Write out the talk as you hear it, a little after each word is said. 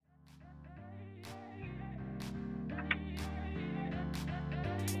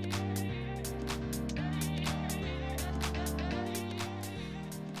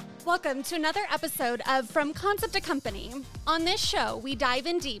Welcome to another episode of From Concept to Company. On this show, we dive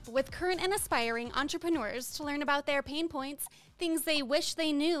in deep with current and aspiring entrepreneurs to learn about their pain points, things they wish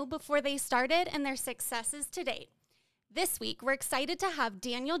they knew before they started, and their successes to date. This week, we're excited to have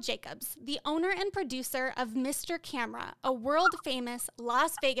Daniel Jacobs, the owner and producer of Mr. Camera, a world-famous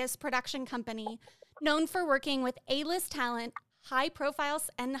Las Vegas production company known for working with A-list talent, high-profile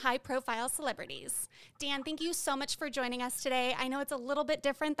celebrities. Dan, thank you so much for joining us today. I know it's a little bit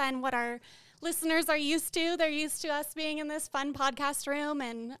different than what our listeners are used to. They're used to us being in this fun podcast room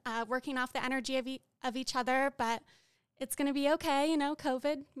and working off the energy of each other, but it's going to be okay. You know,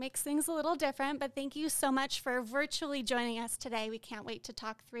 COVID makes things a little different, but thank you so much for virtually joining us today. We can't wait to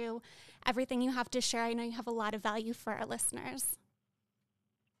talk through everything you have to share. I know you have a lot of value for our listeners.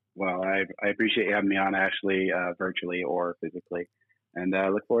 Well, I appreciate you having me on, Ashley, virtually or physically, and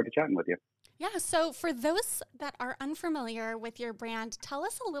look forward to chatting with you. Yeah, so for those that are unfamiliar with your brand, tell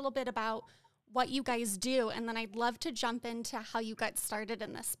us a little bit about what you guys do, and then I'd love to jump into how you got started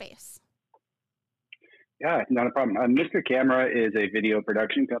in this space. Yeah, not a problem. Mr. Camera is a video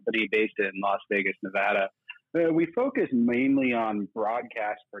production company based in Las Vegas, Nevada. We focus mainly on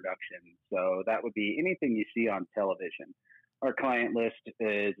broadcast production, so that would be anything you see on television. Our client list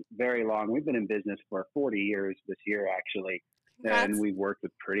is very long. We've been in business for 40 years this year, actually. Congrats. And we've worked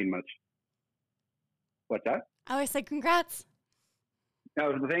with pretty much... What's that? Oh, I said congrats.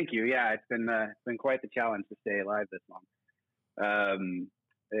 Oh, thank you. Yeah, it's been quite the challenge to stay alive this long.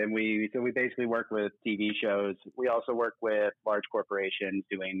 And we basically work with TV shows. We also work with large corporations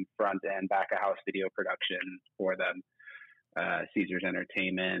doing front and back of house video production for them. Caesars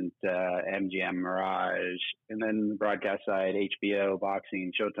Entertainment, MGM, Mirage, and then the broadcast side, HBO,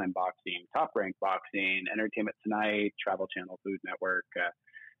 Boxing, Showtime Boxing, Top Rank Boxing, Entertainment Tonight, Travel Channel, Food Network.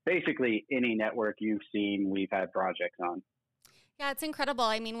 Basically, any network you've seen, we've had projects on. Yeah, it's incredible.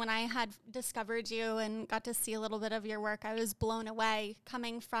 I mean, when I had discovered you and got to see a little bit of your work, I was blown away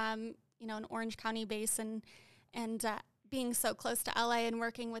coming from, an Orange County base and being so close to LA and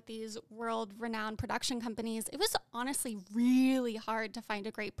working with these world-renowned production companies. It was honestly really hard to find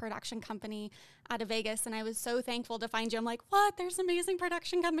a great production company out of Vegas, and I was so thankful to find you. I'm like, what? There's an amazing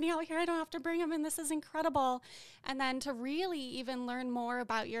production company out here. I don't have to bring them in. This is incredible. And then to really even learn more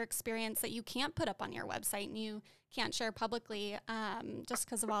about your experience that you can't put up on your website and you can't share publicly just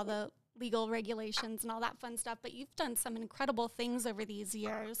because of all the legal regulations and all that fun stuff, but you've done some incredible things over these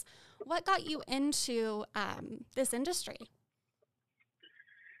years. What got you into this industry?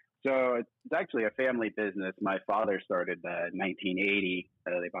 So it's actually a family business. My father started in 1980.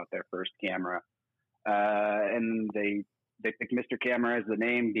 They bought their first camera. And they picked Mr. Camera as the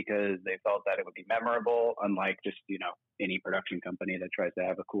name because they felt that it would be memorable, unlike just, any production company that tries to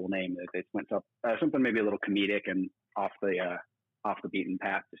have a cool name. They went up something maybe a little comedic and off the beaten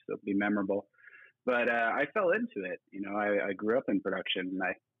path just to be memorable. But I fell into it. I grew up in production, and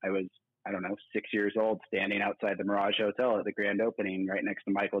I was, 6 years old, standing outside the Mirage Hotel at the grand opening right next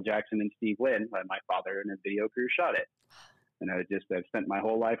to Michael Jackson and Steve Wynn when my father and his video crew shot it. And I've spent my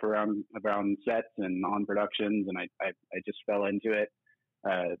whole life around sets and on productions, and I just fell into it.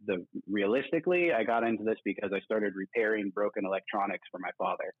 Realistically, I got into this because I started repairing broken electronics for my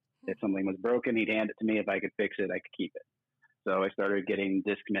father. If something was broken, he'd hand it to me. If I could fix it, I could keep it. So I started getting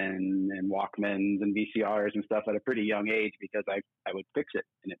Discmen and Walkmans and VCRs and stuff at a pretty young age because I would fix it,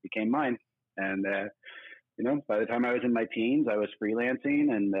 and it became mine. And, by the time I was in my teens, I was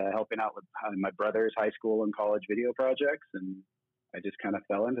freelancing and helping out with my brother's high school and college video projects, and I just kind of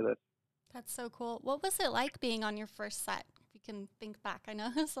fell into this. That's so cool. What was it like being on your first set? If you can think back, I know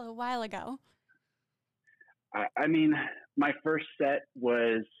it was a while ago. I mean, my first set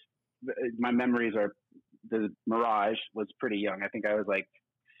was, my memories are, the Mirage was pretty young. I think I was like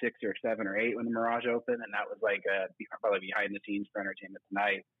 6 or 7 or 8 when the Mirage opened, and that was like probably behind the scenes for Entertainment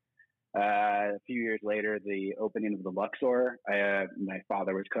Tonight. A few years later, the opening of the Luxor, my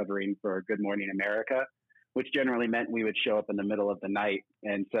father was covering for Good Morning America, which generally meant we would show up in the middle of the night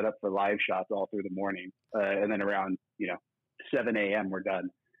and set up for live shots all through the morning. And then around, 7 a.m. we're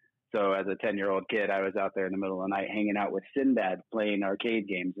done. So as a 10-year-old kid, I was out there in the middle of the night hanging out with Sinbad playing arcade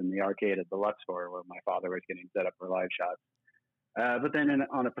games in the arcade at the Luxor where my father was getting set up for live shots. But then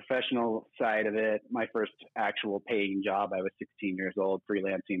on a professional side of it, my first actual paying job, I was 16 years old,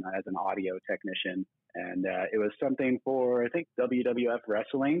 freelancing as an audio technician. And it was something for, I think, WWF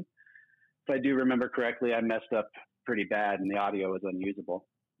Wrestling. If I do remember correctly, I messed up pretty bad and the audio was unusable.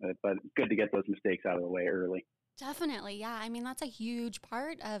 But it's good to get those mistakes out of the way early. Definitely. Yeah. I mean, that's a huge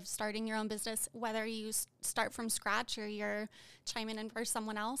part of starting your own business, whether you start from scratch or you're chiming in for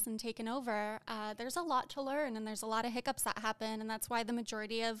someone else and taking over. There's a lot to learn and there's a lot of hiccups that happen. And that's why the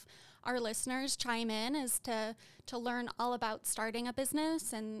majority of our listeners chime in is to learn all about starting a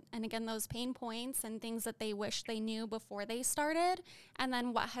business and again, those pain points and things that they wish they knew before they started. And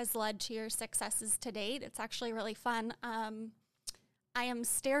then what has led to your successes to date. It's actually really fun. I am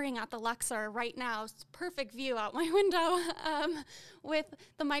staring at the Luxor right now. It's perfect view out my window with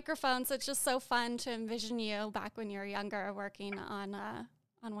the microphone. So it's just so fun to envision you back when you were younger working on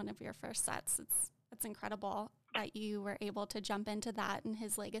one of your first sets. It's incredible that you were able to jump into that and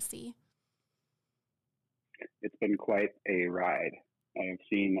his legacy. It's been quite a ride. I have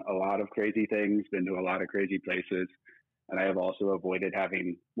seen a lot of crazy things, been to a lot of crazy places, and I have also avoided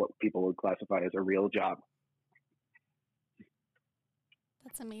having what people would classify as a real job.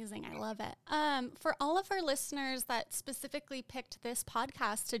 That's amazing. I love it. For all of our listeners that specifically picked this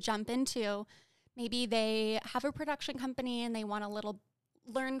podcast to jump into, maybe they have a production company and they want to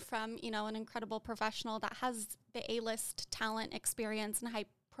learn from, an incredible professional that has the A-list talent experience and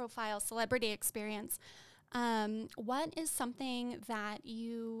high-profile celebrity experience. What is something that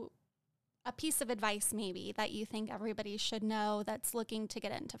a piece of advice maybe that you think everybody should know that's looking to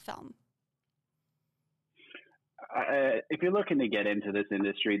get into film? If you're looking to get into this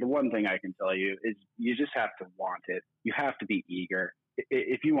industry, the one thing I can tell you is you just have to want it. You have to be eager.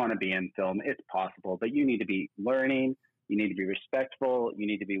 If you want to be in film, it's possible, but you need to be learning. You need to be respectful. You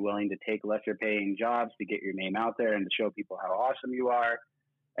need to be willing to take lesser paying jobs to get your name out there and to show people how awesome you are.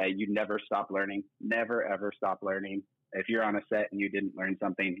 You never stop learning. Never, ever stop learning. If you're on a set and you didn't learn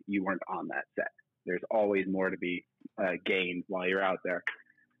something, you weren't on that set. There's always more to be gained while you're out there.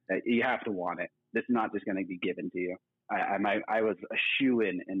 You have to want it. This is not just going to be given to you. I was a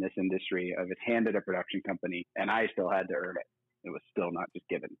shoo-in in this industry. I was handed a production company, and I still had to earn it. It was still not just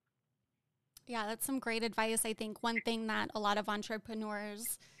given. Yeah, that's some great advice. I think one thing that a lot of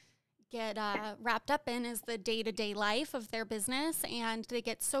entrepreneurs get wrapped up in is the day-to-day life of their business, and they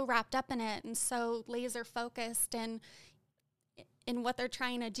get so wrapped up in it and so laser-focused in what they're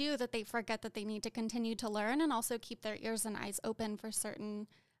trying to do that they forget that they need to continue to learn and also keep their ears and eyes open for certain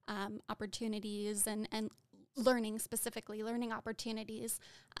opportunities and learning opportunities.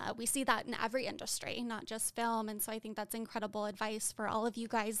 We see that in every industry, not just film. And so I think that's incredible advice for all of you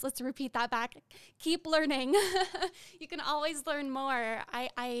guys. Let's repeat that back. Keep learning. You can always learn more.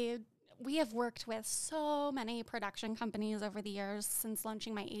 We have worked with so many production companies over the years since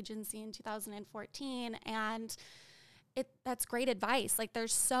launching my agency in 2014. And that's great advice. Like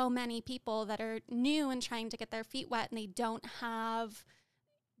there's so many people that are new and trying to get their feet wet and they don't have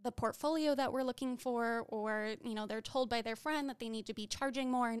the portfolio that we're looking for, or, they're told by their friend that they need to be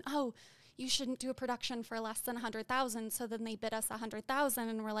charging more and, you shouldn't do a production for less than 100,000. So then they bid us 100,000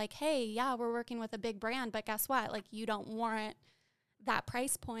 and we're like, hey, yeah, we're working with a big brand, but guess what? Like you don't warrant that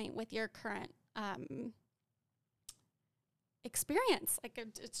price point with your current, experience. Like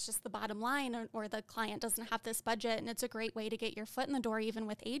it's just the bottom line, or the client doesn't have this budget. And it's a great way to get your foot in the door, even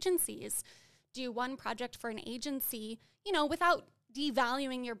with agencies. Do one project for an agency, without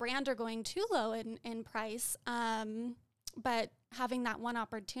devaluing your brand or going too low in price. But having that one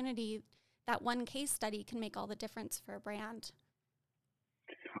opportunity, that one case study can make all the difference for a brand.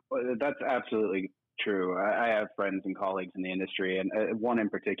 Well, that's absolutely true. I have friends and colleagues in the industry, and one in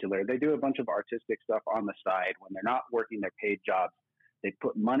particular, they do a bunch of artistic stuff on the side when they're not working their paid jobs. They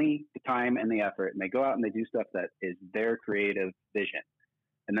put money, the time, and the effort, and they go out and they do stuff that is their creative vision.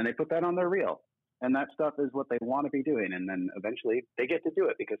 And then they put that on their reel. And that stuff is what they want to be doing. And then eventually they get to do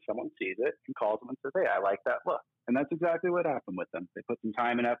it because someone sees it and calls them and says, hey, I like that look. And that's exactly what happened with them. They put some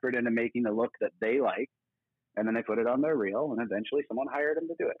time and effort into making the look that they like, and then they put it on their reel, and eventually someone hired them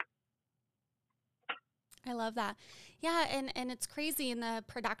to do it. I love that. Yeah, and it's crazy in the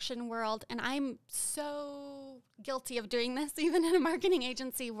production world, and I'm so guilty of doing this even in a marketing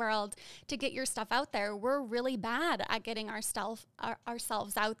agency world, to get your stuff out there. We're really bad at getting ourselves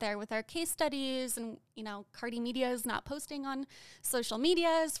out there with our case studies, and Cardi Media is not posting on social media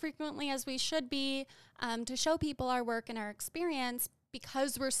as frequently as we should be to show people our work and our experience,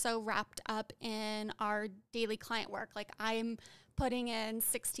 because we're so wrapped up in our daily client work. Like I'm putting in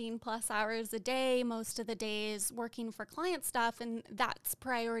 16 plus hours a day, most of the days working for client stuff. And that's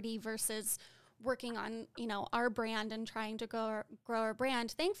priority versus working on, our brand and trying to grow our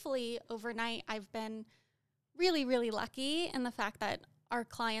brand. Thankfully, overnight, I've been really, really lucky in the fact that our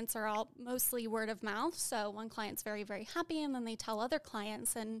clients are all mostly word of mouth. So one client's very, very happy, and then they tell other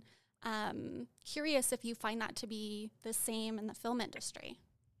clients. And curious if you find that to be the same in the film industry.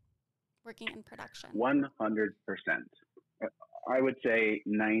 working in production? 100%. I would say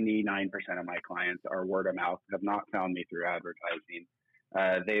 99% of my clients are word of mouth, have not found me through advertising.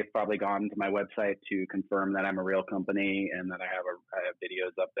 They've probably gone to my website to confirm that I'm a real company and that I have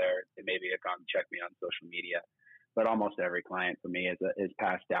videos up there. They maybe have gone to check me on social media, but almost every client for me is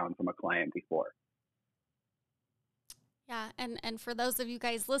passed down from a client before. Yeah, and for those of you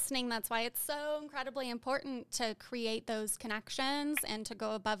guys listening, that's why it's so incredibly important to create those connections and to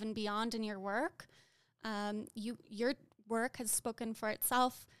go above and beyond in your work. Your work has spoken for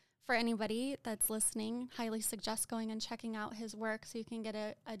itself. For anybody that's listening, highly suggest going and checking out his work so you can get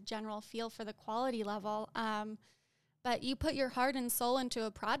a general feel for the quality level. But you put your heart and soul into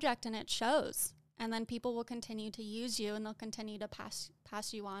a project and it shows. And then people will continue to use you and they'll continue to pass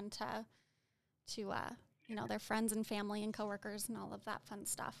you on to their friends and family and coworkers and all of that fun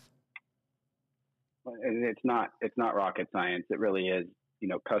stuff. It's not rocket science. It really is,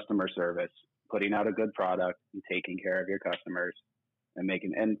 customer service, putting out a good product and taking care of your customers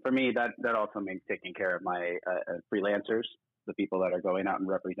and for me, that also means taking care of my freelancers, the people that are going out and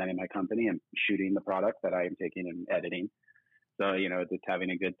representing my company and shooting the product that I am taking and editing. So, just having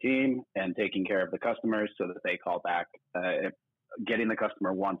a good team and taking care of the customers so that they call back. Getting the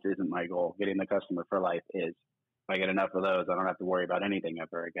customer once isn't my goal. Getting the customer for life is. If I get enough of those, I don't have to worry about anything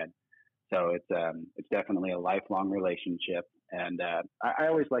ever again. So it's definitely a lifelong relationship. And I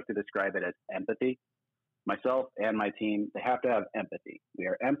always like to describe it as empathy. Myself and my team, they have to have empathy. We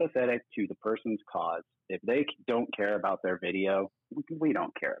are empathetic to the person's cause. If they don't care about their video, we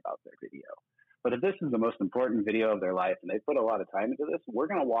don't care about their video. But if this is the most important video of their life and they put a lot of time into this, we're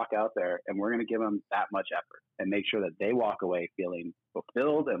going to walk out there and we're going to give them that much effort and make sure that they walk away feeling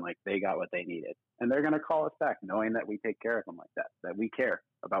fulfilled and like they got what they needed. And they're going to call us back knowing that we take care of them like that we care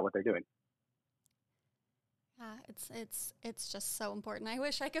about what they're doing. Yeah, it's just so important. I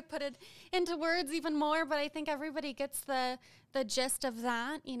wish I could put it into words even more, but I think everybody gets the gist of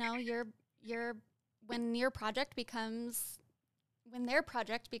that. When their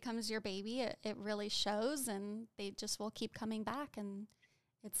project becomes your baby, it really shows, and they just will keep coming back. And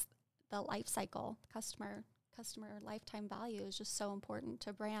it's the life cycle, customer lifetime value is just so important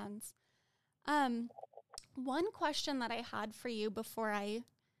to brands. One question that I had for you before I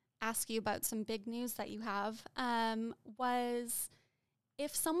ask you about some big news that you have was,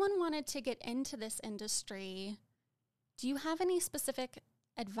 if someone wanted to get into this industry, do you have any specific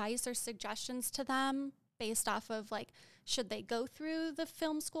advice or suggestions to them based off of, like, should they go through the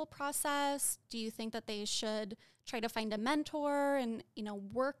film school process? Do you think that they should try to find a mentor and,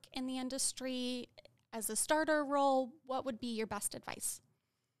 work in the industry as a starter role? What would be your best advice?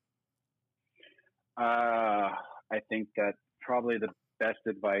 I think that probably the best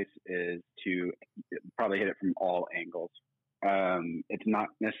advice is to probably hit it from all angles. It's not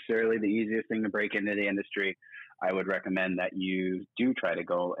necessarily the easiest thing to break into the industry. I would recommend that you do try to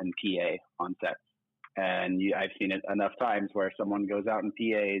go and PA on sets. And I've seen it enough times where someone goes out and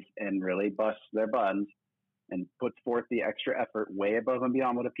PAs and really busts their buns and puts forth the extra effort way above and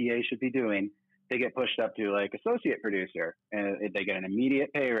beyond what a PA should be doing. They get pushed up to like associate producer and they get an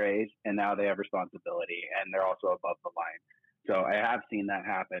immediate pay raise, and now they have responsibility and they're also above the line. So I have seen that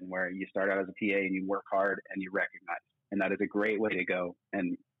happen where you start out as a PA and you work hard and you recognize, and that is a great way to go.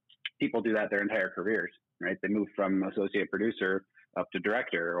 And people do that their entire careers, right? They move from associate producer up to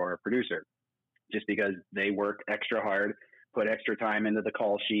director or producer just because they work extra hard, put extra time into the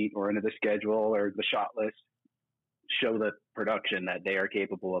call sheet or into the schedule or the shot list, show the production that they are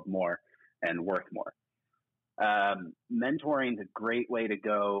capable of more and worth more. Mentoring is a great way to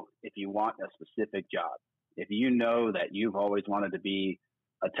go if you want a specific job. If you know that you've always wanted to be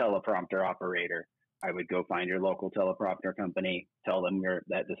a teleprompter operator, I would go find your local teleprompter company, tell them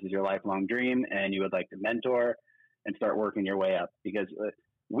that this is your lifelong dream and you would like to mentor, and start working your way up, because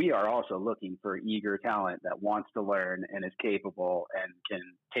we are also looking for eager talent that wants to learn and is capable and can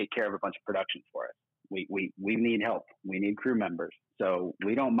take care of a bunch of productions for us. We need help. We need crew members. So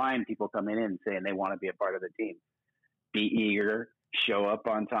we don't mind people coming in and saying they want to be a part of the team. Be eager, show up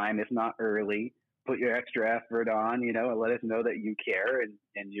on time, if not early, put your extra effort on, and let us know that you care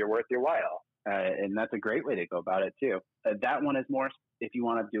and you're worth your while. And that's a great way to go about it too. That one is more if you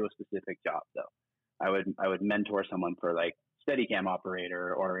want to do a specific job though. I would mentor someone for like Steadicam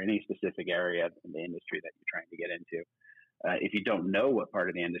operator or any specific area in the industry that you're trying to get into. If you don't know what part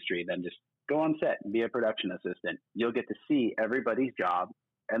of the industry, then just go on set and be a production assistant. You'll get to see everybody's job.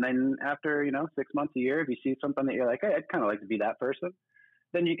 And then after, 6 months, a year, if you see something that you're like, hey, I'd kind of like to be that person,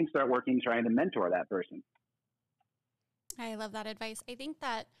 then you can start working, trying to mentor that person. I love that advice. I think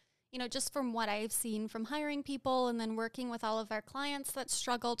that, just from what I've seen from hiring people and then working with all of our clients that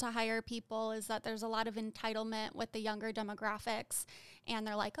struggle to hire people, is that there's a lot of entitlement with the younger demographics. And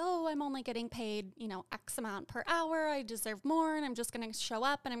they're like, oh, I'm only getting paid, X amount per hour. I deserve more. And I'm just going to show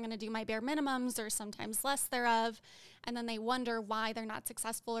up and I'm going to do my bare minimums or sometimes less thereof. And then they wonder why they're not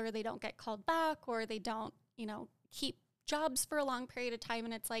successful, or they don't get called back, or they don't, keep jobs for a long period of time.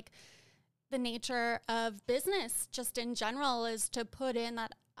 And it's like the nature of business just in general is to put in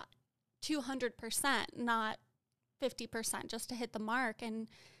that 200%, not 50%, just to hit the mark. And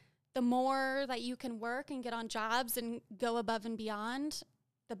the more that you can work and get on jobs and go above and beyond,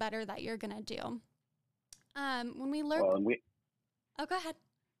 the better that you're going to do. When we learn, go ahead.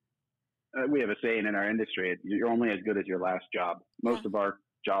 We have a saying in our industry: you're only as good as your last job. Most of our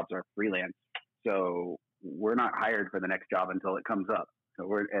jobs are freelance, so we're not hired for the next job until it comes up. So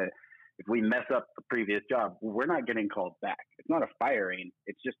if we mess up the previous job, we're not getting called back. It's not a firing.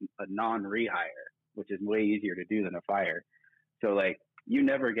 It's just a non-rehire, which is way easier to do than a fire. So you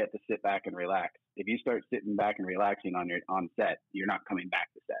never get to sit back and relax. If you start sitting back and relaxing on set, you're not coming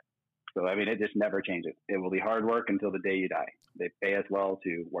back to set. So, it just never changes. It will be hard work until the day you die. They pay us well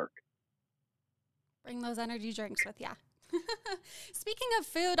to work. Bring those energy drinks with you. Speaking of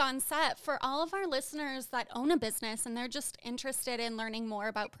food on set, for all of our listeners that own a business and they're just interested in learning more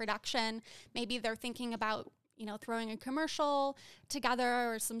about production, maybe they're thinking about, throwing a commercial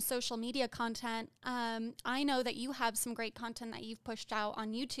together or some social media content. I know that you have some great content that you've pushed out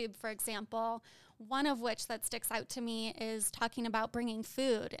on YouTube, for example. One of which that sticks out to me is talking about bringing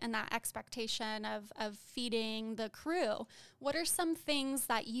food and that expectation of feeding the crew. What are some things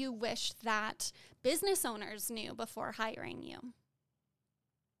that you wish that business owners knew before hiring you?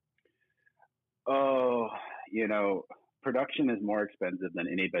 Oh, production is more expensive than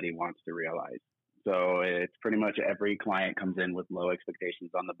anybody wants to realize. So it's pretty much every client comes in with low expectations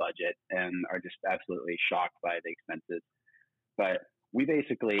on the budget and are just absolutely shocked by the expenses. But we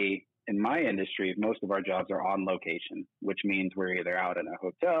basically, in my industry, most of our jobs are on location, which means we're either out in a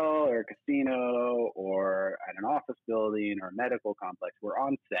hotel or a casino or at an office building or a medical complex. We're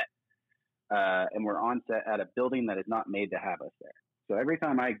on set. And we're on set at a building that is not made to have us there. So every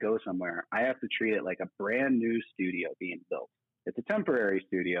time I go somewhere, I have to treat it like a brand new studio being built. It's a temporary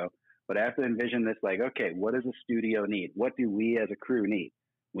studio, but I have to envision this okay, what does a studio need? What do we as a crew need?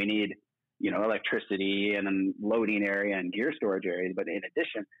 We need, electricity and a loading area and gear storage areas. But in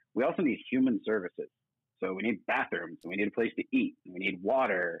addition, we also need human services. So we need bathrooms, and we need a place to eat, and we need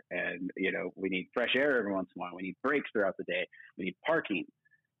water, and, we need fresh air every once in a while. We need breaks throughout the day. We need parking.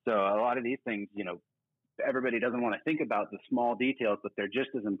 So a lot of these things, everybody doesn't want to think about the small details, but they're just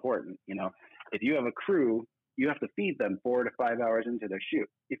as important. If you have a crew, you have to feed them 4 to 5 hours into their shoot.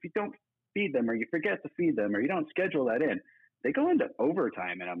 If you don't feed them, or you forget to feed them, or you don't schedule that in, they go into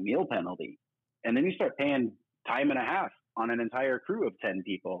overtime and a meal penalty. And then you start paying time and a half on an entire crew of 10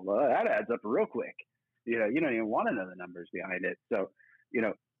 people. Well, that adds up real quick. You don't even want to know the numbers behind it. So,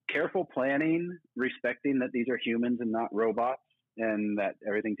 careful planning, respecting that these are humans and not robots, and that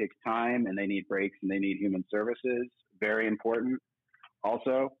everything takes time and they need breaks and they need human services. Very important.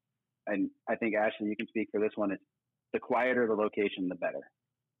 Also, and I think, Ashley, you can speak for this one, it's the quieter the location, the better.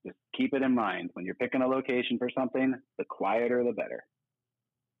 Just keep it in mind. When you're picking a location for something, the quieter, the better.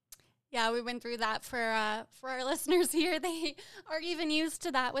 Yeah, we went through that for our listeners here. They are even used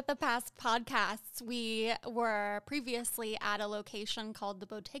to that with the past podcasts. We were previously at a location called the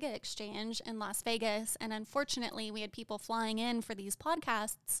Bottega Exchange in Las Vegas, and unfortunately, we had people flying in for these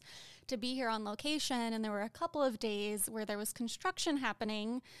podcasts to be here on location, and there were a couple of days where there was construction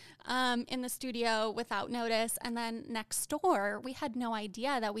happening in the studio without notice, and then next door, we had no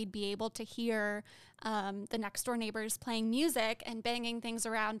idea that we'd be able to hear the next door neighbors playing music and banging things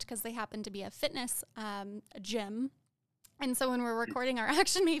around because they happen to be a fitness gym. And so when we're recording our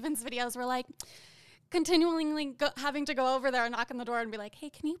Action Mavens videos, we're like continually having to go over there and knock on the door and be like, hey,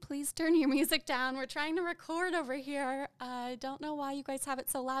 can you please turn your music down? We're trying to record over here. I don't know why you guys have it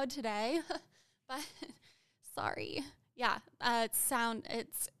so loud today, but sorry. Yeah,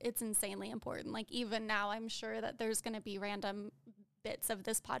 it's insanely important. Even now, I'm sure that there's going to be random bits of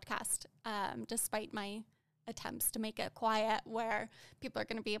this podcast, despite my attempts to make it quiet, where people are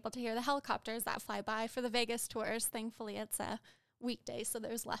going to be able to hear the helicopters that fly by for the Vegas tours. Thankfully, it's a weekday, so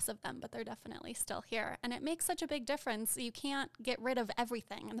there's less of them, but they're definitely still here. And it makes such a big difference. You can't get rid of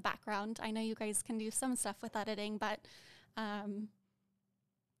everything in the background. I know you guys can do some stuff with editing, but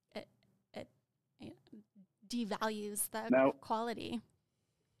it devalues the quality.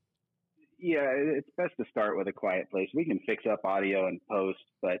 Yeah, it's best to start with a quiet place. We can fix up audio and post,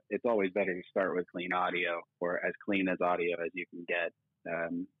 but it's always better to start with clean audio, or as clean as audio as you can get.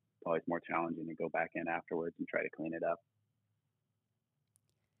 always more challenging to go back in afterwards and try to clean it up.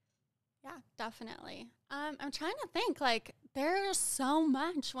 Yeah, definitely. I'm trying to think, like, there's so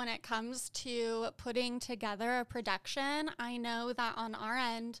much when it comes to putting together a production. I know that on our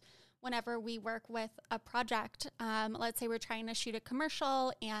end, whenever we work with a project, let's say we're trying to shoot a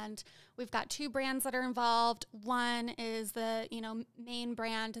commercial and we've got two brands that are involved. One is the, main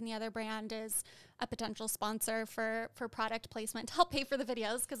brand, and the other brand is a potential sponsor for product placement to help pay for the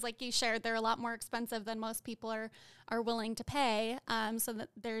videos. Cause like you shared, they're a lot more expensive than most people are willing to pay. So that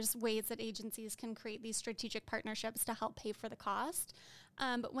there's ways that agencies can create these strategic partnerships to help pay for the cost.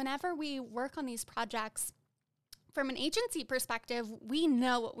 But whenever we work on these projects, from an agency perspective, we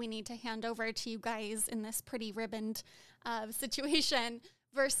know what we need to hand over to you guys in this pretty ribboned situation,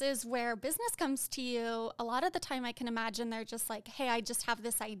 versus where business comes to you. A lot of the time I can imagine they're just like, hey, I just have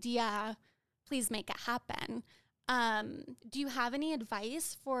this idea, please make it happen. Do you have any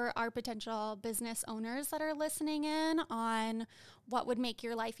advice for our potential business owners that are listening in on what would make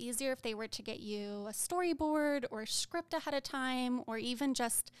your life easier if they were to get you a storyboard or script ahead of time, or even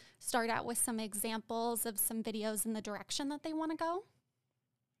just start out with some examples of some videos in the direction that they want to go?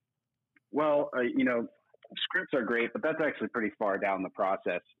 Well, scripts are great, but that's actually pretty far down the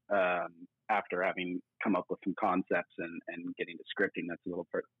process after having come up with some concepts and getting to scripting. That's a little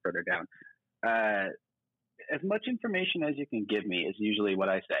further down. As much information as you can give me is usually what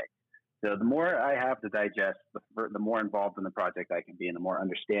I say. So the more I have to digest, the more involved in the project I can be, and the more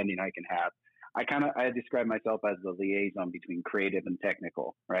understanding I can have. I describe myself as the liaison between creative and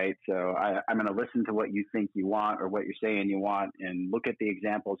technical, right? So I'm going to listen to what you think you want or what you're saying you want, and look at the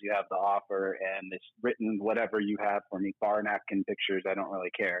examples you have to offer and this written whatever you have for me, bar napkin pictures, I don't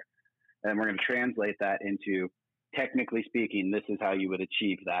really care. And we're going to translate that into, technically speaking, this is how you would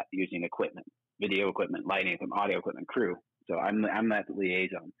achieve that using equipment, video equipment, lighting equipment, audio equipment, crew. So I'm that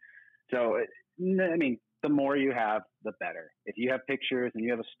liaison. So, I mean, the more you have, the better. If you have pictures and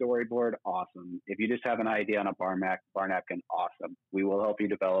you have a storyboard, awesome. If you just have an idea on a bar napkin, awesome. We will help you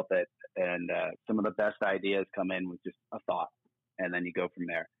develop it. And some of the best ideas come in with just a thought, and then you go from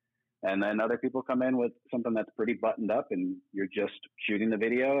there. And then other people come in with something that's pretty buttoned up, and you're just shooting the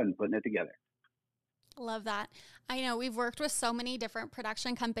video and putting it together. Love that. I know we've worked with so many different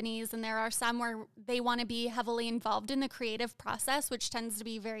production companies, and there are some where they want to be heavily involved in the creative process, which tends to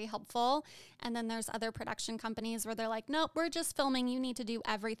be very helpful. And then there's other production companies where they're like, nope, we're just filming. You need to do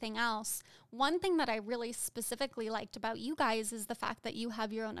everything else. One thing that I really specifically liked about you guys is the fact that you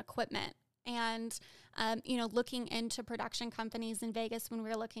have your own equipment. And, looking into production companies in Vegas when we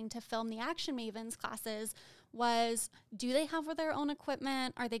were looking to film the Action Mavens classes was, do they have their own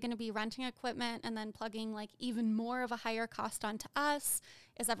equipment? Are they going to be renting equipment and then plugging like even more of a higher cost onto us?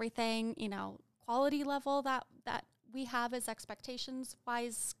 Is everything, quality level that we have as expectations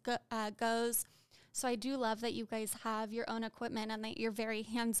wise goes? So I do love that you guys have your own equipment and that you're very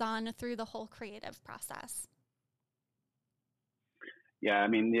hands-on through the whole creative process. Yeah, I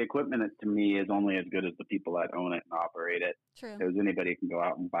mean, the equipment to me is only as good as the people that own it and operate it. True. Because anybody can go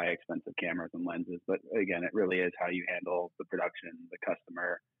out and buy expensive cameras and lenses, but again, it really is how you handle the production, the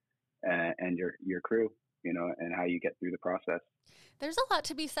customer, and your crew, and how you get through the process. There's a lot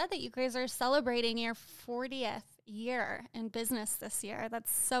to be said that you guys are celebrating your 40th year in business this year.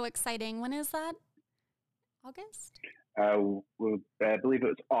 That's so exciting. When is that? August? I believe it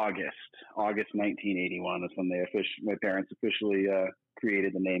was August 1981 is when my parents officially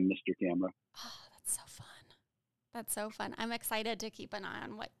created the name Mr. Camera. Oh, that's so fun. That's so fun. I'm excited to keep an eye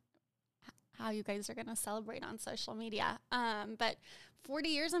on how you guys are going to celebrate on social media. But 40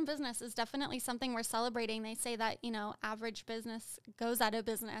 years in business is definitely something we're celebrating. They say that, average business goes out of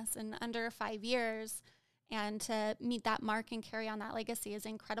business in under 5 years, and to meet that mark and carry on that legacy is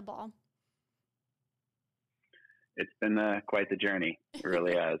incredible. It's been quite the journey. It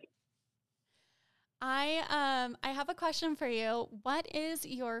really has. I have a question for you. What is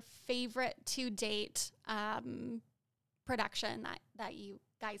your favorite to date production that you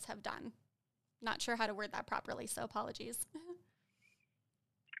guys have done? Not sure how to word that properly, so apologies.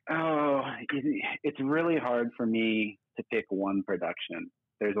 Oh, it's really hard for me to pick one production.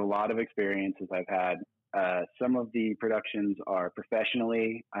 There's a lot of experiences I've had. Some of the productions are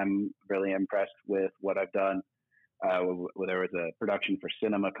professionally. I'm really impressed with what I've done. There was a production for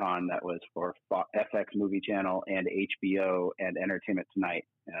CinemaCon that was for FX Movie Channel and HBO and Entertainment Tonight.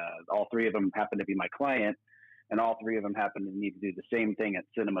 All three of them happened to be my client, and all three of them happened to need to do the same thing at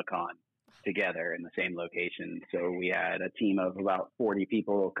CinemaCon together in the same location. So we had a team of about 40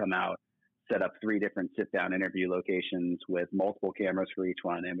 people come out, set up 3 different sit-down interview locations with multiple cameras for each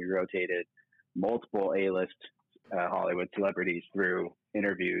one, and we rotated multiple A-list Hollywood celebrities through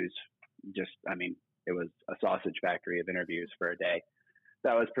interviews. Just, I mean, it was a sausage factory of interviews for a day.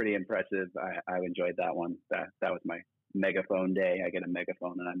 That was pretty impressive. I enjoyed that one. That was my megaphone day. I get a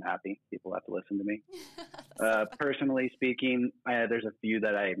megaphone and I'm happy. People have to listen to me. Personally speaking, there's a few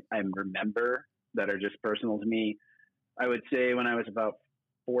that I remember that are just personal to me. I would say when I was about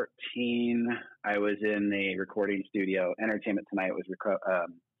 14, I was in a recording studio. Entertainment Tonight was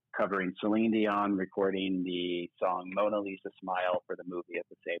covering Celine Dion, recording the song Mona Lisa Smile for the movie of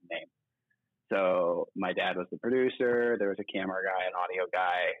the same name. So my dad was the producer. There was a camera guy, an audio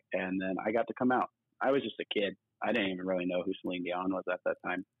guy, and then I got to come out. I was just a kid. I didn't even really know who Celine Dion was at that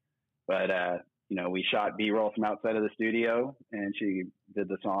time. But, we shot B-roll from outside of the studio, and she did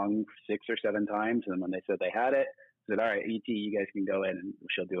the song 6 or 7 times. And when they said they had it, I said, all right, E.T., you guys can go in, and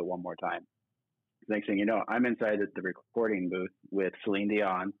she'll do it one more time. Next thing you know, I'm inside the recording booth with Celine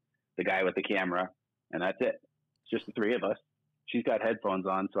Dion, the guy with the camera, and that's it. It's just the 3 of us. She's got headphones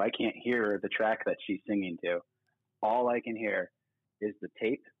on, so I can't hear the track that she's singing to. All I can hear is the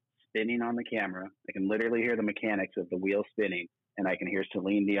tape spinning on the camera. I can literally hear the mechanics of the wheel spinning, and I can hear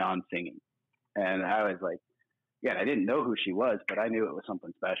Celine Dion singing. And I was like, yeah, I didn't know who she was, but I knew it was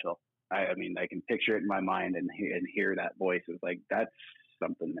something special. I mean, I can picture it in my mind and hear that voice. It was like, that's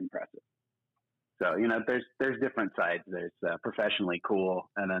something impressive. So, there's different sides. There's professionally cool,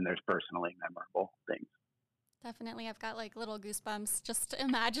 and then there's personally memorable things. Definitely. I've got like little goosebumps just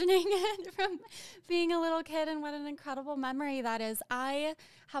imagining it from being a little kid, and what an incredible memory that is. I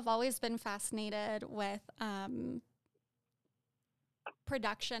have always been fascinated with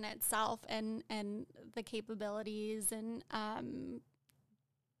production itself and the capabilities and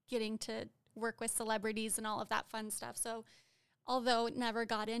getting to work with celebrities and all of that fun stuff. So although never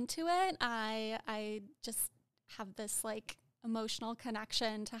got into it, I just have this like emotional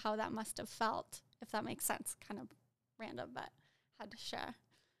connection to how that must have felt, if that makes sense. Kind of random, but had to share.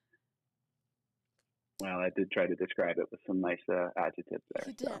 Well, I did try to describe it with some nice adjectives there.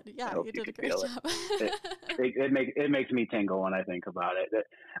 You did, so yeah, you did a great job. It makes me tingle when I think about it.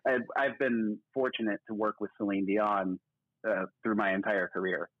 I've been fortunate to work with Celine Dion through my entire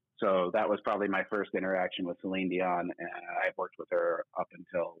career. So that was probably my first interaction with Celine Dion, and I've worked with her up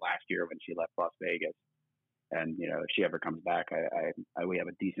until last year when she left Las Vegas. And, if she ever comes back, we have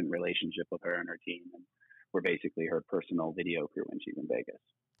a decent relationship with her and her team. And we're basically her personal video crew when she's in Vegas.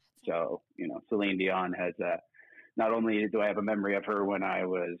 So, Celine Dion has, not only do I have a memory of her when I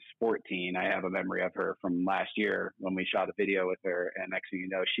was 14, I have a memory of her from last year when we shot a video with her. And next thing you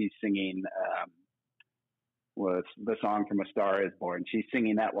know, she's singing was the song from A Star Is Born. She's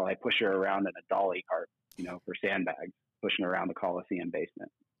singing that while I push her around in a dolly cart, for sandbags, pushing her around the Coliseum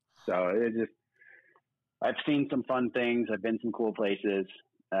basement. So it's just, I've seen some fun things. I've been some cool places.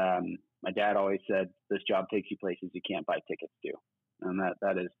 My dad always said, this job takes you places you can't buy tickets to. And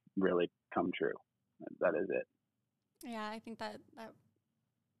that has really come true. That is it. Yeah, I think that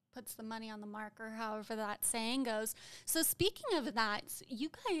puts the money on the mark, or however that saying goes. So speaking of that, you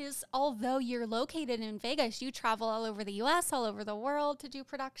guys, although you're located in Vegas, you travel all over the U.S., all over the world to do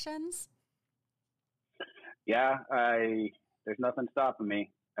productions? Yeah, there's nothing stopping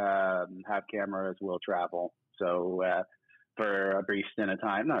me. Have cameras, will travel. So for a brief stint of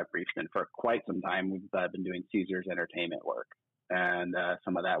time, not a brief stint, for quite some time, we've been doing Caesars Entertainment work. And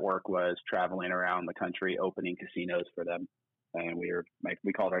some of that work was traveling around the country, opening casinos for them. And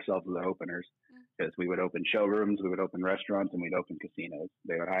we called ourselves the openers because we would open showrooms, we would open restaurants, and we'd open casinos.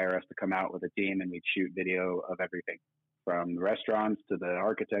 They would hire us to come out with a team, and we'd shoot video of everything from the restaurants to the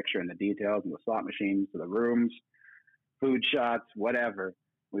architecture and the details and the slot machines to the rooms, food shots, whatever.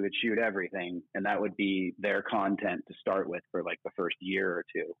 We would shoot everything, and that would be their content to start with for like the first year or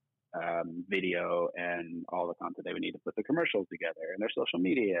two. Video and all the content they would need to put the commercials together and their social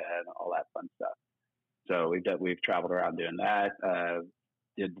media and all that fun stuff. So we've traveled around doing that.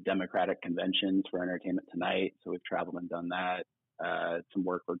 Did the Democratic conventions for Entertainment Tonight, so we've traveled and done that. Some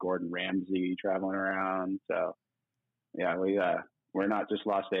work for Gordon Ramsay, traveling around. So yeah, we're not just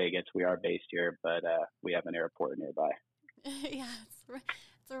Las Vegas. We are based here, but we have an airport nearby. Yeah, it's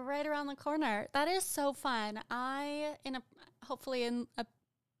right around the corner. That is so fun. Hopefully in a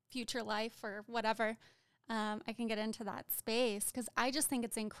future life or whatever, I can get into that space, because I just think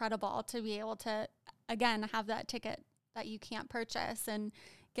it's incredible to be able to, again, have that ticket that you can't purchase and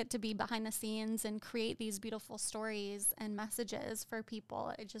get to be behind the scenes and create these beautiful stories and messages for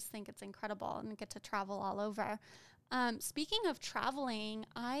people. I just think it's incredible, and get to travel all over. Speaking of traveling,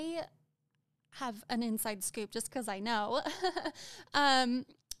 I have an inside scoop just because I know.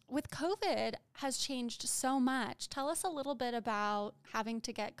 With COVID has changed so much. Tell us a little bit about having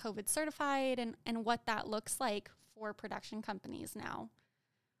to get COVID certified and what that looks like for production companies now?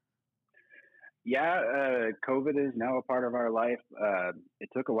 Yeah, COVID is now a part of our life. It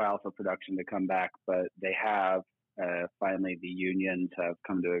took a while for production to come back, but they have. Finally, the unions have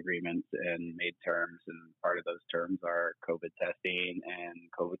come to agreements and made terms, and part of those terms are COVID testing and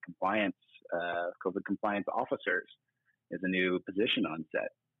COVID compliance. COVID compliance officers is a new position on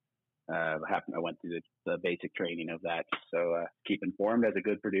set. I went through the basic training of that, so keep informed as a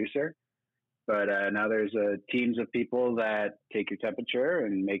good producer. But now there's teams of people that take your temperature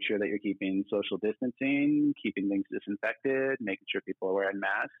and make sure that you're keeping social distancing, keeping things disinfected, making sure people are wearing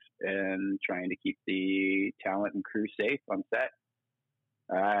masks, and trying to keep the talent and crew safe on set.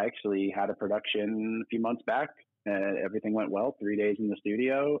 I actually had a production a few months back. Everything went well, 3 days in the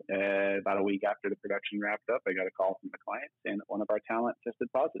studio. About a week after the production wrapped up, I got a call from the client saying that one of our talent tested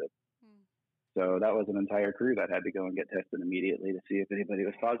positive. So that was an entire crew that had to go and get tested immediately to see if anybody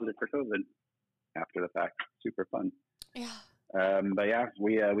was positive for COVID after the fact. Super fun. Yeah. But yeah,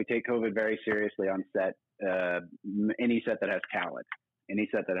 we take COVID very seriously on set. Any set that has talent, any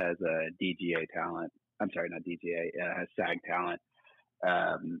set that has DGA talent. I'm sorry, not DGA. Has SAG talent.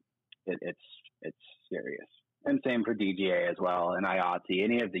 It's serious. And same for DGA as well. And IATSE,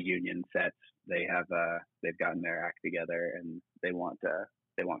 any of the union sets, they've gotten their act together and they want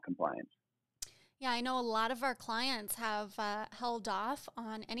compliance. Yeah, I know a lot of our clients have held off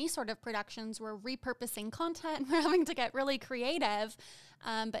on any sort of productions. We're repurposing content. We're having to get really creative.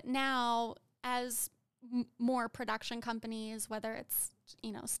 But now, as more production companies, whether it's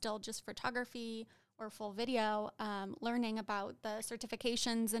still just photography or full video, learning about the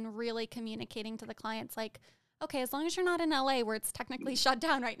certifications and really communicating to the clients, like, okay, as long as you're not in LA where it's technically shut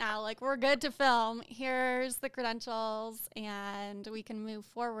down right now, like we're good to film. Here's the credentials and we can move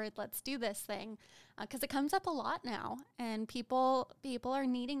forward. Let's do this thing. Because it comes up a lot now and people are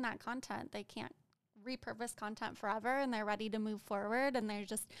needing that content. They can't repurpose content forever and they're ready to move forward and they're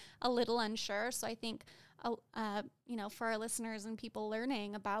just a little unsure. So I think, for our listeners and people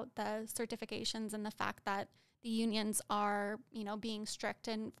learning about the certifications and the fact that the unions are, being strict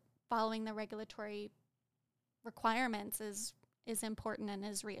and following the regulatory requirements is important and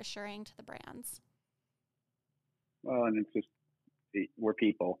is reassuring to the brands. Well, and it's just, we're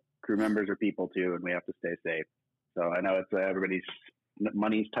people. Crew members are people too, and we have to stay safe. So I know it's everybody's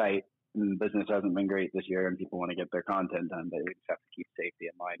money's tight and business hasn't been great this year and people want to get their content done, but we just have to keep safety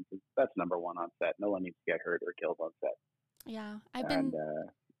in mind because that's number one on set. No one needs to get hurt or killed on set. Yeah.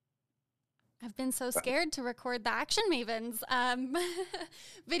 I've been so scared to record the Action Mavens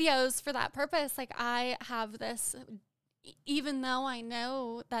videos for that purpose. Like I have this, even though I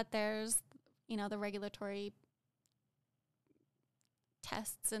know that there's, the regulatory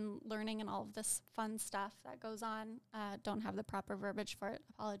tests and learning and all of this fun stuff that goes on, don't have the proper verbiage for it.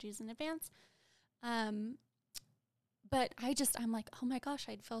 Apologies in advance. But I'm like, oh my gosh,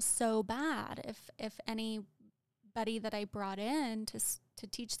 I'd feel so bad if anybody that I brought in to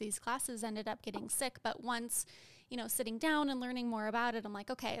teach these classes ended up getting sick. But once, sitting down and learning more about it, I'm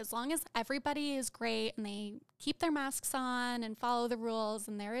like, okay, as long as everybody is great and they keep their masks on and follow the rules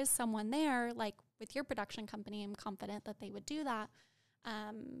and there is someone there, like with your production company, I'm confident that they would do that.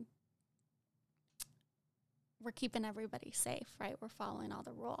 We're keeping everybody safe, right? We're following all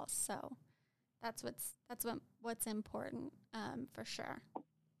the rules. So that's what's important, for sure.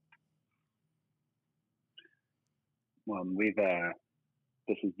 Well,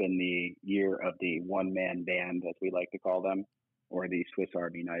 this has been the year of the one-man band, as we like to call them, or the Swiss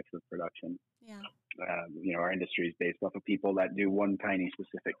Army knife of production. Yeah. Our industry is based off of people that do one tiny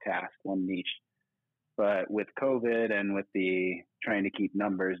specific task, one niche. But with COVID and with the trying to keep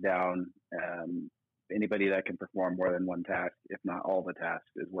numbers down, anybody that can perform more than one task, if not all the tasks,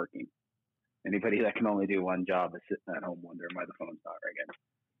 is working. Anybody that can only do one job is sitting at home wondering why the phone's not ringing.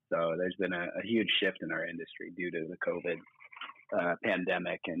 So there's been a huge shift in our industry due to the COVID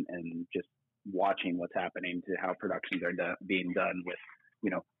pandemic and just watching what's happening to how productions are being done with,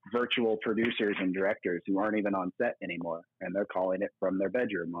 virtual producers and directors who aren't even on set anymore. And they're calling it from their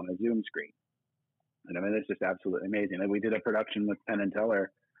bedroom on a Zoom screen. And I mean, it's just absolutely amazing. And we did a production with Penn and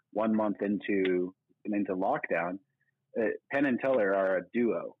Teller 1 month into lockdown. Penn and Teller are a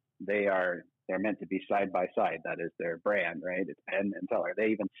duo. They're meant to be side by side. That is their brand, right? It's Penn and Teller. They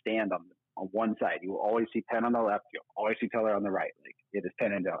even stand on one side. You will always see Penn on the left. You'll always see Teller on the right. Like it is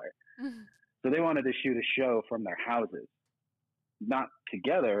Penn and Teller. Mm-hmm. So they wanted to shoot a show from their houses, not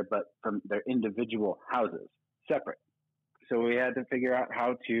together, but from their individual houses, separate. So we had to figure out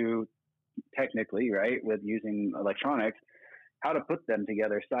how to technically, right, with using electronics, how to put them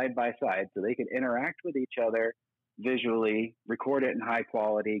together side by side so they could interact with each other visually, record it in high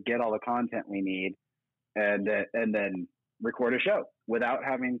quality, get all the content we need, and then record a show without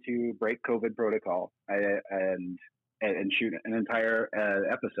having to break COVID protocol and shoot an entire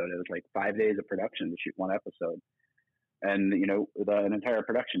episode. It was like 5 days of production to shoot one episode. And, an entire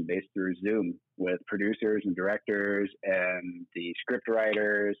production based through Zoom with producers and directors and the script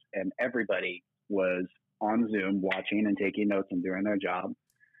writers, and everybody was on Zoom watching and taking notes and doing their job.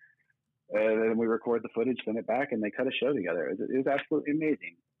 And we record the footage, send it back, and they cut a show together. It was absolutely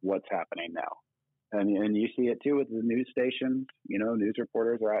amazing what's happening now. And you see it too with the news stations. News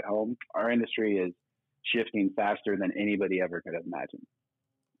reporters are at home. Our industry is shifting faster than anybody ever could have imagined.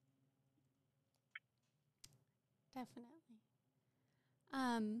 Definitely.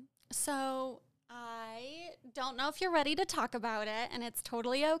 So I don't know if you're ready to talk about it, and it's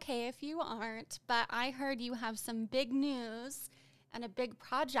totally okay if you aren't, but I heard you have some big news and a big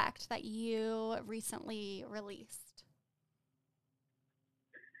project that you recently released.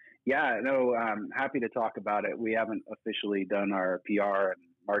 Yeah, no, I'm happy to talk about it. We haven't officially done our PR and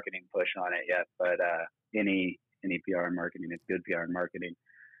marketing push on it yet, but any PR and marketing is good PR and marketing.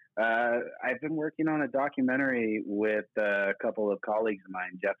 I've been working on a documentary with a couple of colleagues of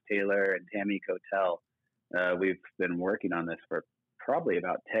mine, Jeff Taylor and Tammy Cotel. We've been working on this for probably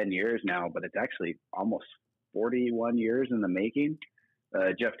about 10 years now, but it's actually almost 41 years in the making.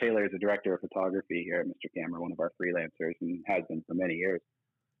 Jeff Taylor is a director of photography here at Mr. Camera, one of our freelancers, and has been for many years.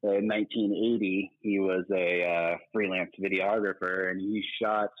 In 1980, he was a freelance videographer, and he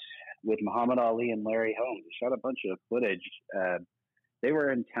shot with Muhammad Ali and Larry Holmes. He shot a bunch of footage. They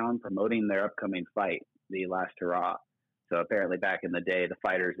were in town promoting their upcoming fight, the Last Hurrah. So apparently back in the day, the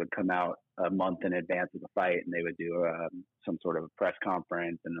fighters would come out a month in advance of the fight, and they would do some sort of a press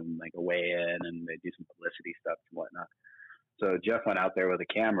conference and then like a weigh-in, and they'd do some publicity stuff and whatnot. So Jeff went out there with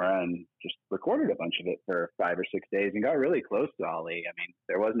a camera and just recorded a bunch of it for 5 or 6 days and got really close to Ali. I mean,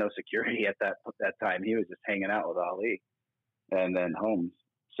 there was no security at that time. He was just hanging out with Ali and then Holmes.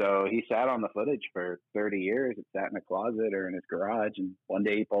 So he sat on the footage for 30 years. It sat in a closet or in his garage. And one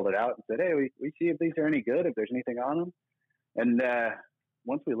day he pulled it out and said, "Hey, we see if these are any good, if there's anything on them." And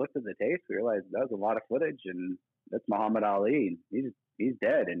once we looked at the tapes, we realized that was a lot of footage, and that's Muhammad Ali. He's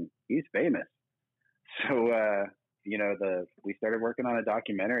dead and he's famous. So, we started working on a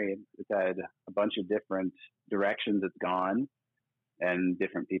documentary. It's had a bunch of different directions it's gone, and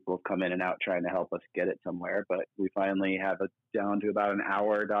different people have come in and out trying to help us get it somewhere. But we finally have it down to about an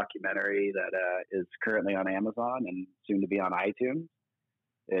hour documentary that is currently on Amazon and soon to be on iTunes.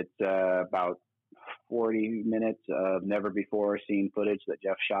 It's about 40 minutes of never before seen footage that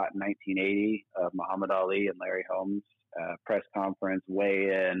Jeff shot in 1980 of Muhammad Ali and Larry Holmes, press conference,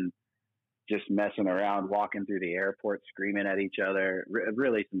 weigh-in, just messing around, walking through the airport, screaming at each other.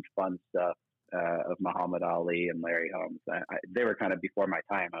 Really some fun stuff of Muhammad Ali and Larry Holmes. They were kind of before my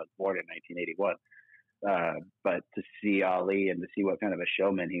time. I was born in 1981. But to see Ali and to see what kind of a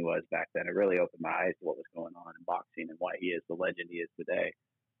showman he was back then, it really opened my eyes to what was going on in boxing and why he is the legend he is today.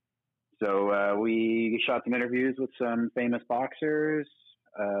 So we shot some interviews with some famous boxers.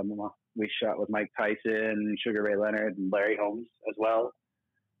 We shot with Mike Tyson, Sugar Ray Leonard, and Larry Holmes as well.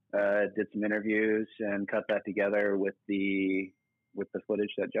 Did some interviews and cut that together with the footage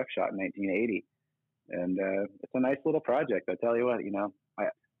that Jeff shot in 1980. And it's a nice little project. I tell you what,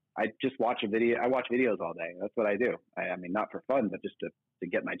 I just watch a video. I watch videos all day. That's what I do. I mean, not for fun, but just to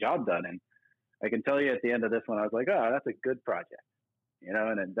get my job done. And I can tell you at the end of this one, I was like, oh, that's a good project.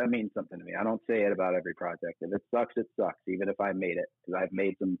 And that means something to me. I don't say it about every project. If it sucks, it sucks, even if I made it, because I've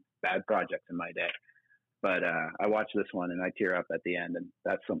made some bad projects in my day. But I watch this one and I tear up at the end, and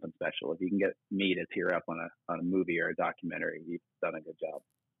that's something special. If you can get me to tear up on a movie or a documentary, you've done a good job.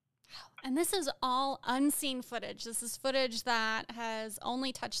 And this is all unseen footage. This is footage that has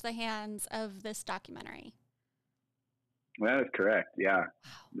only touched the hands of this documentary. Well, that is correct. Yeah. Wow.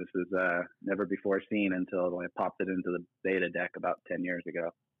 This is never before seen until I popped it into the beta deck about 10 years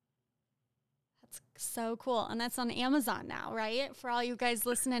ago. That's so cool. And that's on Amazon now, right? For all you guys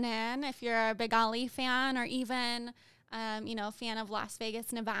listening in, if you're a big Ali fan or even, a fan of Las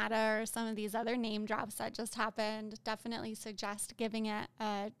Vegas, Nevada, or some of these other name drops that just happened, definitely suggest checking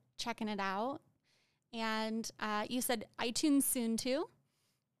it out. And you said iTunes soon too?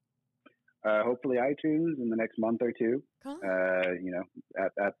 Hopefully iTunes in the next month or two. Cool.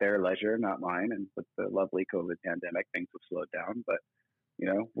 At their leisure, not mine. And with the lovely COVID pandemic, things have slowed down. But,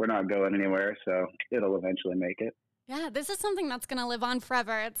 we're not going anywhere, so it'll eventually make it. Yeah, this is something that's going to live on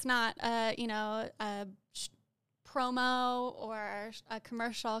forever. It's not, a promo or a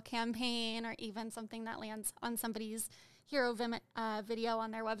commercial campaign or even something that lands on somebody's hero video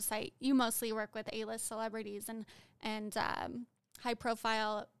on their website. You mostly work with A-list celebrities and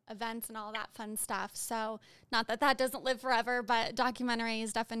high-profile events and all that fun stuff. So not that that doesn't live forever, but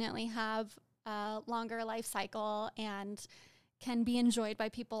documentaries definitely have a longer life cycle and can be enjoyed by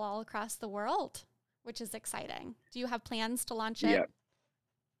people all across the world, which is exciting. Do you have plans to launch it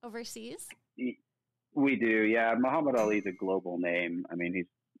overseas? We do, yeah. Muhammad Ali is a global name. I mean, he's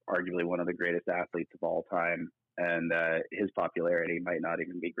arguably one of the greatest athletes of all time, and his popularity might not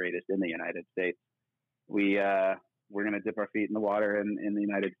even be greatest in the United States. We're going to dip our feet in the water in the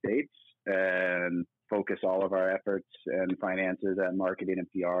United States and focus all of our efforts and finances at marketing and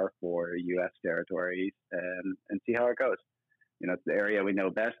PR for U.S. territories and see how it goes. You know, it's the area we know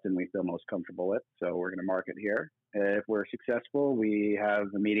best and we feel most comfortable with, so we're going to market here. If we're successful, we have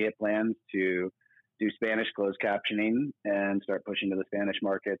immediate plans to do Spanish closed captioning and start pushing to the Spanish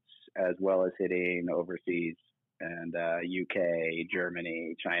markets, as well as hitting overseas and UK,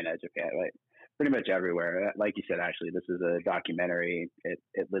 Germany, China, Japan, right? Pretty much everywhere. Like you said, Ashley, this is a documentary.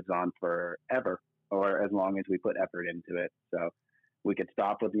 It lives on forever, or as long as we put effort into it. So we could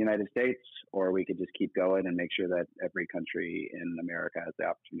stop with the United States, or we could just keep going and make sure that every country in America has the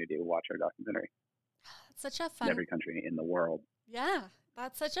opportunity to watch our documentary. Such a fun. Every country in the world. Yeah,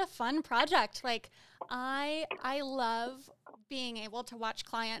 that's such a fun project. Like, I love being able to watch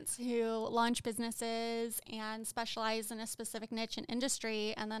clients who launch businesses and specialize in a specific niche and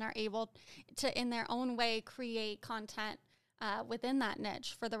industry, and then are able to, in their own way, create content within that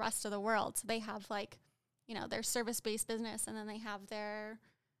niche for the rest of the world. So they have, like, you know, their service-based business, and then they have their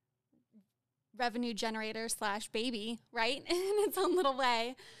revenue generator / baby, right, in its own little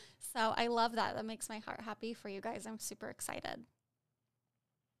way. So I love that. That makes my heart happy for you guys. I'm super excited.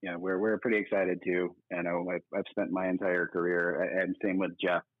 Yeah, we're pretty excited too. I know I've spent my entire career, and same with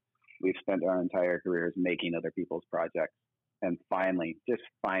Jeff. We've spent our entire careers making other people's projects, and finally,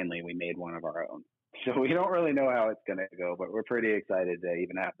 we made one of our own. So we don't really know how it's going to go, but we're pretty excited to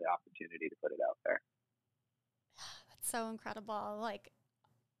even have the opportunity to put it out there. That's so incredible. Like,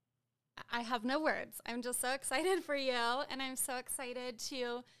 I have no words. I'm just so excited for you, and I'm so excited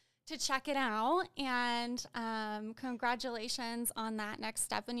to check it out. And congratulations on that next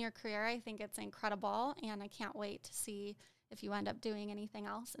step in your career. I think it's incredible, and I can't wait to see if you end up doing anything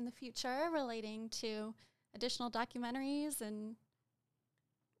else in the future relating to additional documentaries and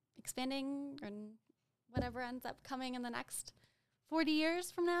expanding and whatever ends up coming in the next 40 years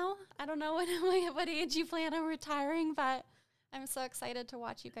from now. I don't know what age you plan on retiring, but I'm so excited to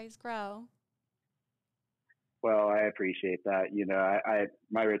watch you guys grow. Well, I appreciate that. You know,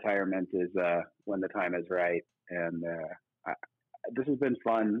 my retirement is when the time is right, and this has been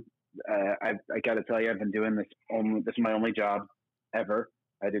fun. I got to tell you, I've been doing this. This is my only job ever.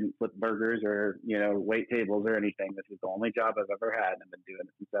 I didn't flip burgers or wait tables or anything. This is the only job I've ever had. I've been doing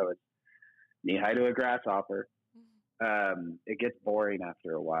it since I was knee high to a grasshopper. It gets boring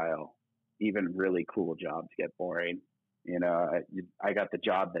after a while. Even really cool jobs get boring. You know, I got the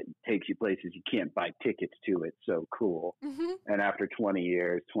job that takes you places you can't buy tickets to. It's so cool. Mm-hmm. And after 20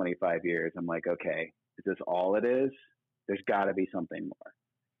 years, 25 years, I'm like, okay, is this all it is? There's got to be something more.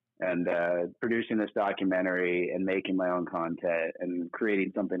 And producing this documentary and making my own content and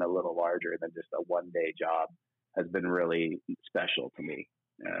creating something a little larger than just a one-day job has been really special to me.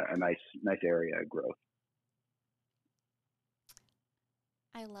 A nice area of growth.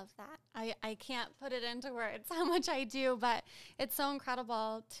 I love that. I can't put it into words how much I do, but it's so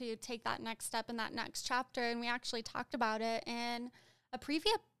incredible to take that next step in that next chapter. And we actually talked about it in a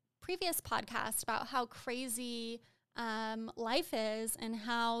previous podcast about how crazy life is and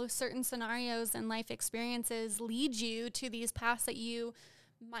how certain scenarios and life experiences lead you to these paths that you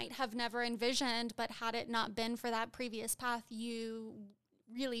might have never envisioned, but had it not been for that previous path, you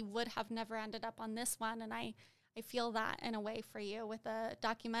really would have never ended up on this one. And I feel that in a way for you with the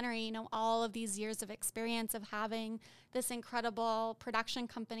documentary, all of these years of experience of having this incredible production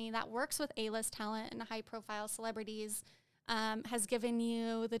company that works with A-list talent and high-profile celebrities has given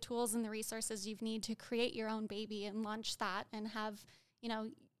you the tools and the resources you need to create your own baby and launch that and have,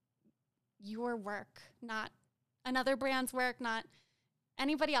 your work, not another brand's work, not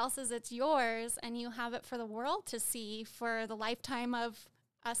anybody else's, it's yours, and you have it for the world to see for the lifetime of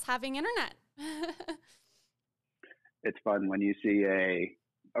us having internet. It's fun when you see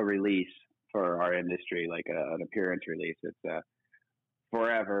a release for our industry, like an appearance release. It's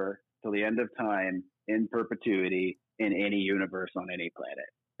forever till the end of time, in perpetuity, in any universe on any planet.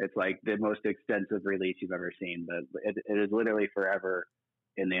 It's like the most extensive release you've ever seen, but it is literally forever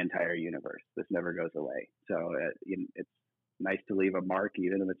in the entire universe. This never goes away. So it's nice to leave a mark,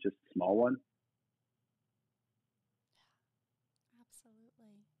 even if it's just a small one.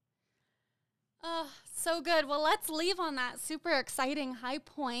 Oh, so good. Well, let's leave on that super exciting high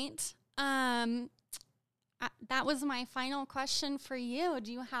point. That was my final question for you.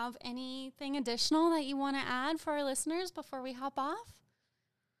 Do you have anything additional that you want to add for our listeners before we hop off?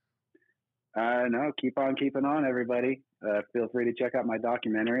 No, keep on keeping on, everybody. Feel free to check out my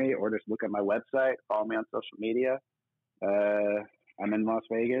documentary or just look at my website. Follow me on social media. I'm in Las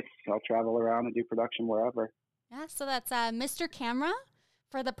Vegas. I'll travel around and do production wherever. Yeah, so that's Mr. Camera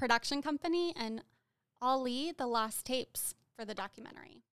for the production company and Ali, the Lost Tapes for the documentary.